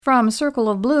From Circle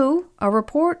of Blue, a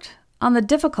report on the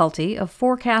difficulty of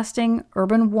forecasting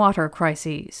urban water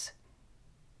crises.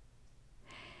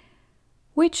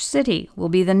 Which city will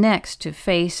be the next to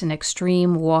face an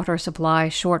extreme water supply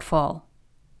shortfall?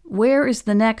 Where is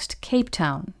the next Cape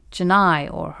Town, Chennai,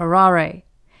 or Harare?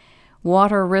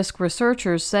 Water risk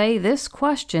researchers say this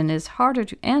question is harder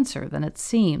to answer than it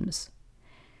seems.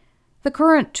 The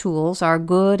current tools are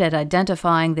good at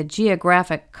identifying the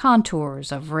geographic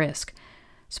contours of risk,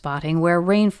 spotting where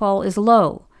rainfall is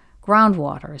low,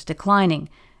 groundwater is declining,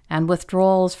 and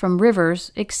withdrawals from rivers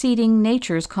exceeding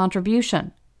nature's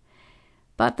contribution.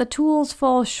 But the tools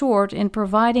fall short in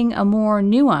providing a more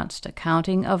nuanced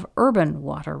accounting of urban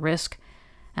water risk,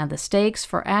 and the stakes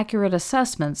for accurate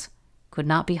assessments could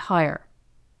not be higher.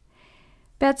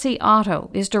 Betsy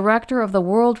Otto is director of the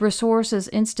World Resources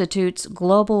Institute's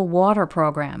Global Water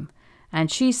Program, and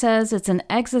she says it's an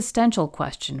existential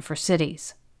question for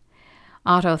cities.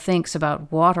 Otto thinks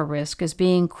about water risk as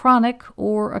being chronic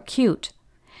or acute.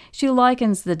 She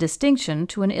likens the distinction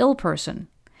to an ill person.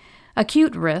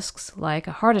 Acute risks, like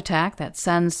a heart attack that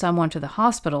sends someone to the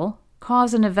hospital,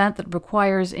 cause an event that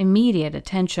requires immediate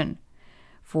attention.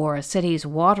 For a city's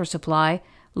water supply,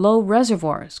 low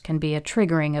reservoirs can be a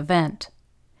triggering event.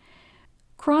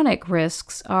 Chronic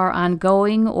risks are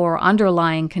ongoing or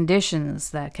underlying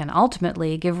conditions that can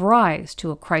ultimately give rise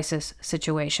to a crisis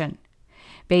situation.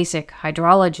 Basic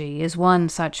hydrology is one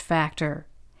such factor.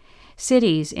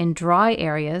 Cities in dry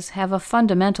areas have a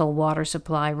fundamental water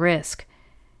supply risk.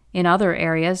 In other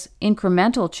areas,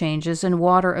 incremental changes in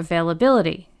water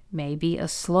availability may be a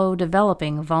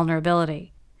slow-developing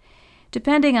vulnerability.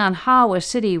 Depending on how a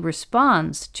city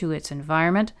responds to its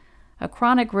environment, a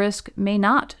chronic risk may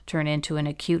not turn into an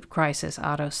acute crisis,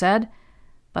 Otto said,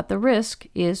 but the risk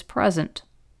is present.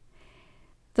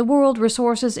 The World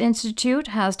Resources Institute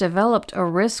has developed a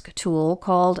risk tool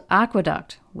called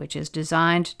Aqueduct, which is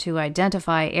designed to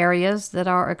identify areas that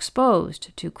are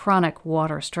exposed to chronic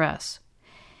water stress.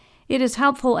 It is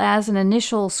helpful as an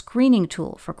initial screening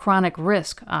tool for chronic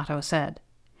risk, Otto said.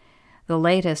 The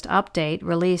latest update,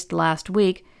 released last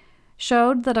week,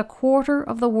 showed that a quarter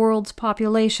of the world's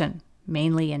population,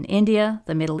 mainly in India,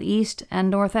 the Middle East, and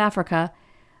North Africa,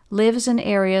 lives in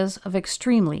areas of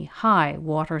extremely high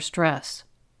water stress.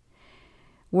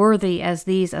 Worthy as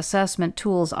these assessment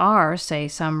tools are, say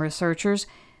some researchers,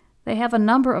 they have a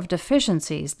number of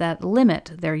deficiencies that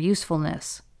limit their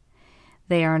usefulness.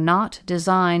 They are not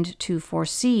designed to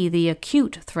foresee the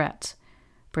acute threats,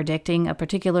 predicting a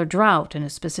particular drought in a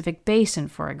specific basin,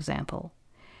 for example.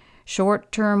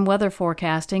 Short-term weather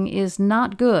forecasting is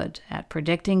not good at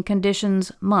predicting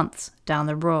conditions months down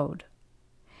the road.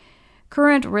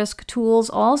 Current risk tools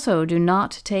also do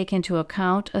not take into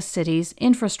account a city's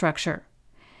infrastructure.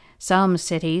 Some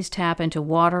cities tap into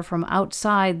water from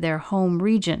outside their home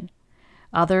region.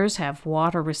 Others have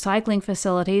water recycling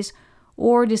facilities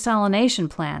or desalination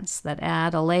plants that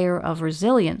add a layer of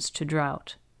resilience to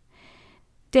drought.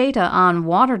 Data on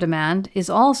water demand is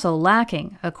also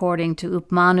lacking, according to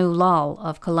Upmanu Lal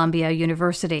of Columbia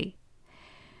University.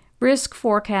 Risk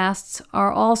forecasts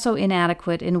are also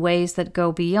inadequate in ways that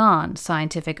go beyond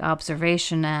scientific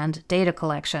observation and data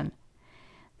collection.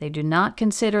 They do not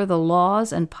consider the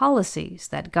laws and policies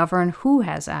that govern who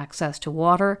has access to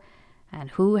water and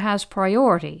who has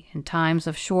priority in times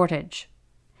of shortage.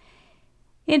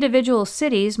 Individual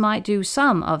cities might do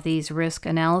some of these risk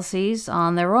analyses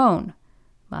on their own,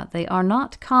 but they are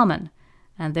not common,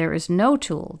 and there is no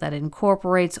tool that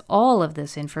incorporates all of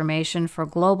this information for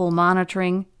global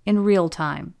monitoring in real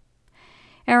time.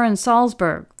 Aaron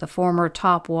Salzberg, the former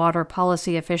top water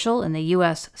policy official in the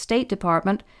U.S. State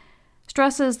Department,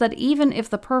 stresses that even if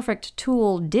the perfect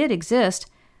tool did exist,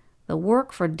 the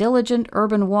work for diligent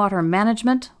urban water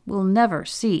management will never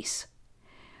cease.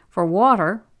 For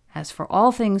water, as for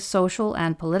all things social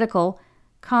and political,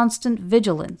 constant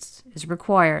vigilance is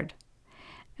required.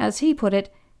 As he put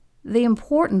it, the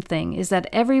important thing is that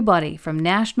everybody from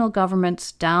national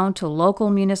governments down to local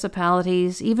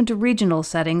municipalities, even to regional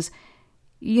settings,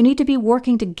 you need to be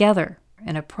working together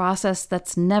in a process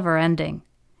that's never ending.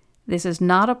 This is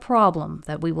not a problem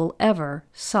that we will ever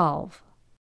solve.